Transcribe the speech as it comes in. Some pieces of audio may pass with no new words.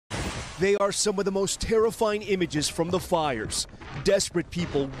They are some of the most terrifying images from the fires. Desperate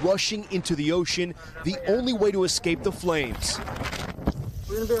people rushing into the ocean, the only way to escape the flames.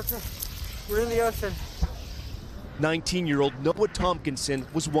 We're gonna be okay. We're in the ocean. 19-year-old Noah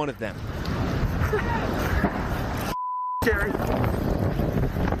Tompkinson was one of them. Jerry.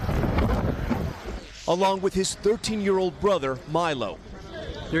 Along with his 13-year-old brother, Milo.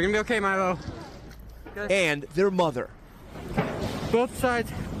 You're gonna be okay, Milo. And their mother. Both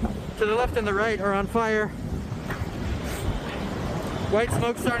sides, to the left and the right, are on fire. White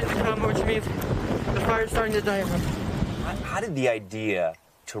smoke starting to come, which means the fire's starting to die out. How did the idea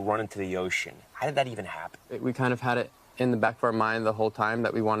to run into the ocean, how did that even happen? We kind of had it in the back of our mind the whole time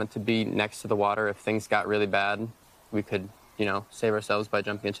that we wanted to be next to the water. If things got really bad, we could, save ourselves by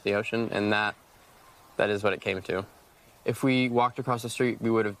jumping into the ocean, and that is what it came to. If we walked across the street,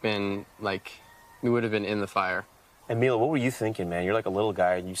 we would have been in the fire. And Mila, what were you thinking, man? You're like a little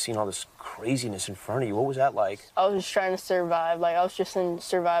guy, and you've seen all this craziness in front of you. What was that like? I was just trying to survive. I was just in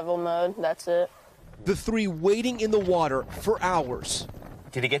survival mode. That's it. The three waiting in the water for hours.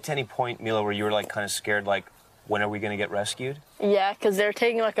 Did it get to any point, Mila, where you were kind of scared, when are we going to get rescued? Yeah, because they were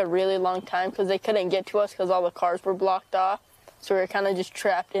taking a really long time because they couldn't get to us because all the cars were blocked off. So we were kind of just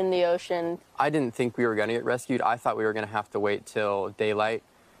trapped in the ocean. I didn't think we were going to get rescued. I thought we were going to have to wait till daylight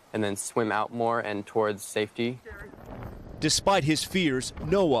and then swim out more and towards safety. Despite his fears,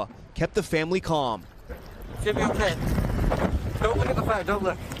 Noah kept the family calm. It's gonna be okay. Don't look at the fire, don't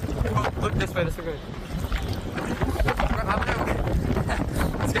look. Look this way, this is good.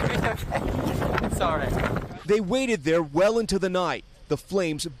 It's gonna be okay. It's all right. They waited there well into the night, the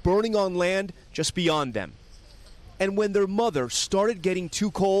flames burning on land just beyond them. And when their mother started getting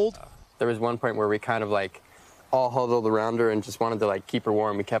too cold, there was one point where we kind of all huddled around her and just wanted to keep her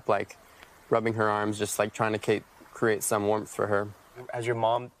warm. We kept rubbing her arms, just trying to create some warmth for her. Has your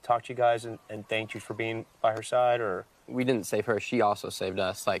mom talked to you guys and thanked you for being by her side, or? We didn't save her, she also saved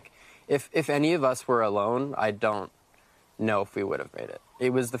us. If any of us were alone, I don't know if we would have made it.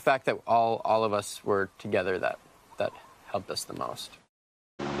 It was the fact that all of us were together that helped us the most.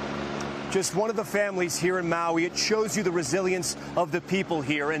 just one of the families here in Maui. It shows you the resilience of the people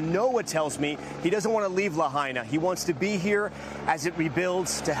here. And Noah tells me he doesn't want to leave Lahaina. He wants to be here as it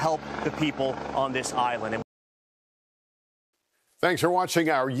rebuilds to help the people on this island. Thanks for watching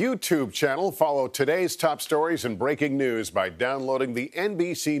our YouTube channel. Follow today's top stories and breaking news by downloading the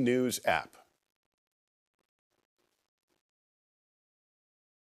NBC News app.